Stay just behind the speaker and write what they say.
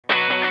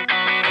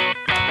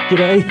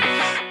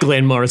G'day,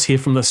 Glenn Morris here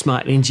from the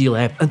Smart Energy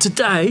Lab, and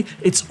today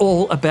it's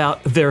all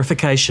about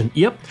verification.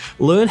 Yep,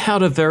 learn how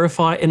to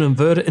verify an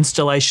inverter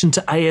installation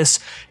to IES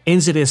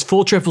NZS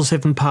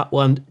 4777 Part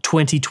 1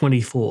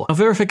 2024. Now,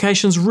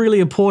 verification is really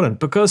important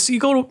because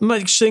you've got to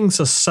make sure things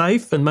are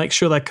safe and make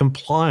sure they're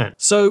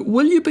compliant. So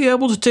will you be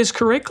able to test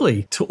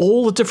correctly to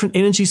all the different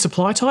energy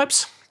supply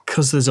types?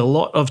 Because there's a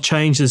lot of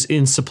changes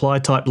in supply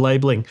type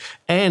labeling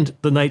and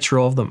the nature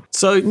of them.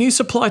 So new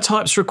supply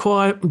types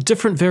require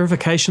different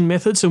verification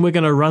methods, and we're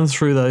going to run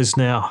through those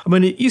now. I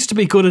mean, it used to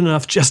be good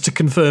enough just to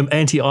confirm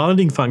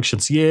anti-islanding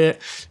functions. Yeah,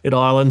 it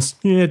islands.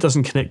 Yeah, it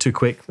doesn't connect too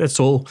quick. That's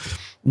all.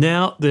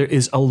 Now there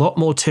is a lot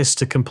more tests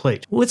to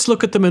complete. Let's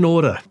look at them in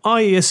order.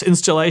 IES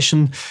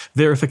Installation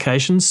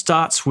Verification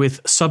starts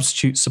with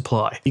substitute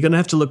supply. You're going to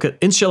have to look at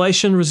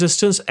insulation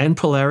resistance and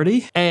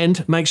polarity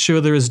and make sure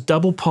there is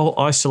double pole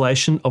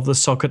isolation of the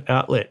socket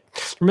outlet.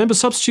 Remember,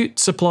 substitute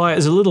supply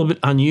is a little bit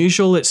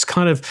unusual. It's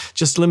kind of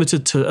just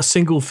limited to a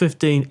single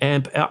 15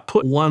 amp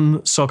output,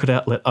 one socket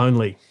outlet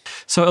only.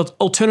 So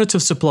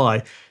alternative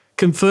supply.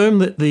 Confirm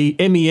that the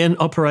MEN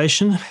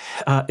operation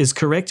is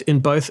correct in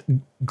both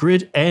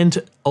grid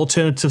and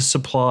alternative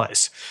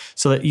supplies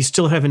so that you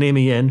still have an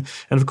MEN,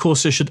 and of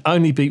course there should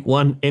only be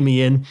one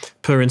MEN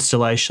per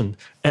installation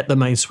at the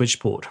main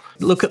switchboard.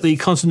 Look at the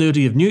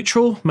continuity of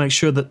neutral, make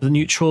sure that the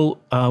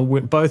neutral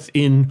both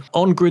in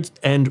on-grid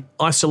and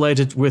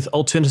isolated with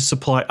alternative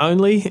supply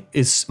only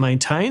is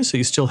maintained, so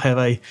you still have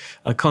a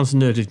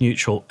continuity of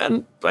neutral,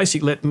 and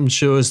basically that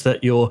ensures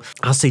that your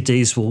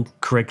RCDs will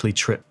correctly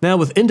trip. Now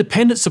with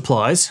independent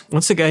supplies,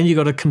 once again you've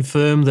got to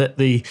confirm that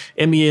the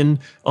MEN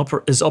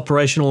is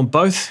operational on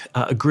both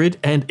grid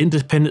and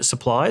independent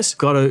supplies.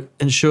 Got to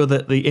ensure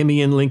that the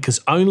MEN link is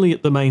only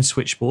at the main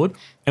switchboard,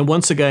 and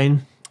once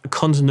again, a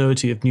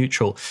continuity of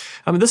neutral.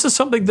 I mean, this is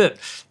something that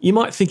you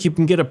might think you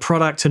can get a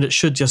product and it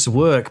should just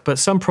work, but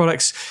some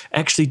products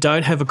actually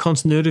don't have a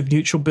continuity of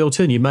neutral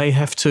built in. You may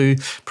have to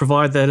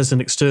provide that as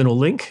an external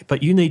link,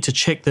 but you need to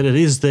check that it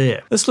is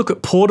there. Let's look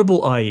at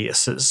portable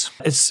IESs.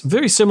 It's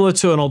very similar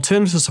to an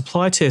alternative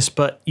supply test,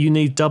 but you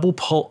need double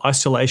pole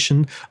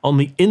isolation on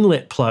the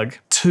inlet plug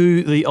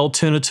to the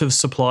alternative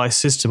supply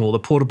system or the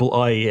portable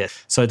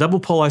IES. So double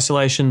pole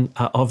isolation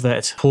of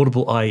that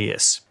portable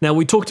IES. Now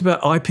we talked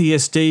about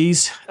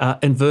IPSDs,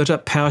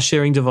 inverter power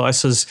sharing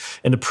devices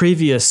in a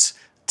previous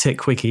Tech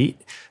Quickie.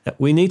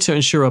 We need to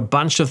ensure a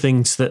bunch of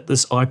things that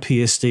this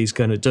IPSD is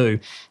going to do.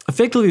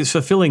 Effectively, it's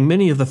fulfilling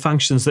many of the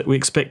functions that we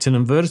expect an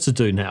inverter to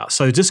do now.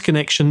 So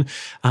disconnection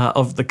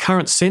of the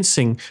current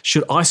sensing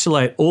should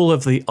isolate all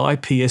of the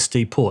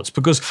IPSD ports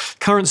because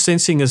current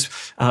sensing is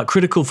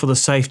critical for the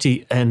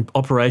safety and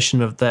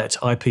operation of that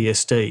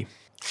IPSD.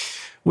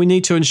 We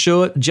need to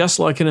ensure, just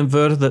like an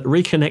inverter, that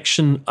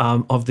reconnection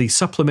of the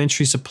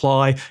supplementary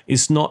supply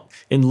is not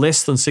in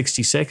less than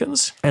 60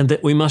 seconds, and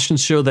that we must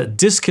ensure that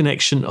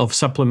disconnection of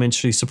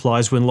supplementary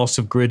supplies when loss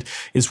of grid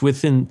is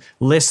within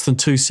less than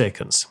 2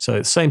 seconds.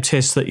 So same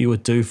test that you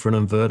would do for an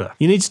inverter.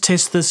 You need to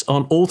test this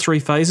on all 3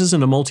 phases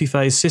in a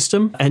multi-phase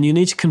system, and you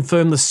need to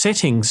confirm the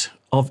settings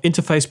of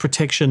interface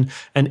protection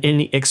and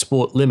any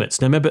export limits.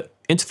 Now remember,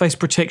 interface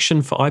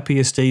protection for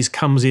IPSDs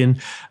comes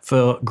in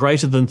for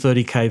greater than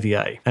 30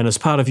 kVA. And as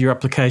part of your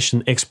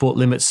application, export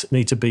limits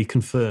need to be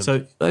confirmed.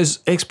 So those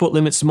export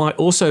limits might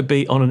also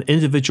be on an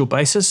individual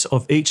basis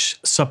of each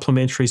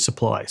supplementary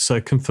supply. So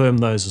confirm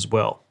those as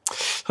well.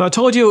 So I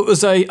told you it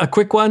was a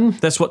quick one.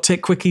 That's what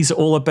Tech Quickies are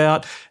all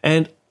about.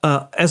 And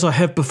as I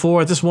have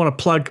before, I just want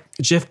to plug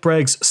Jeff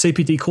Bragg's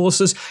CPD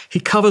courses. He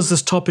covers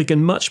this topic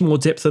in much more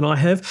depth than I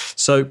have.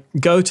 So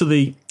go to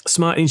the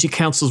Smart Energy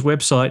Council's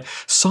website,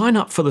 sign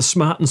up for the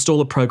Smart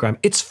Installer program.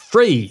 It's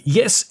free.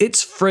 Yes,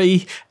 it's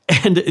free,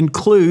 and it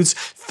includes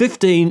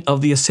 15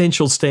 of the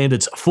essential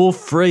standards for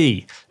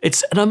free.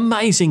 It's an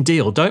amazing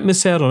deal. Don't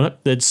miss out on it.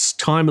 It's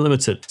time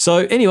limited.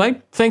 So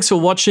anyway, thanks for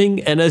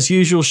watching, and as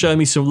usual, show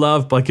me some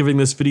love by giving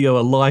this video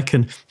a like,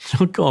 and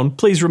go on,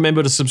 please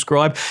remember to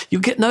subscribe.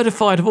 You'll get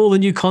notified of all the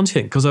new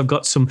content because I've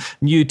got some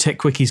new Tech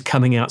Quickies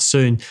coming out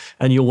soon,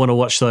 and you'll want to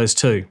watch those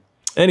too.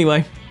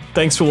 Anyway,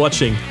 thanks for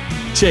watching.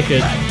 Check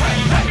it.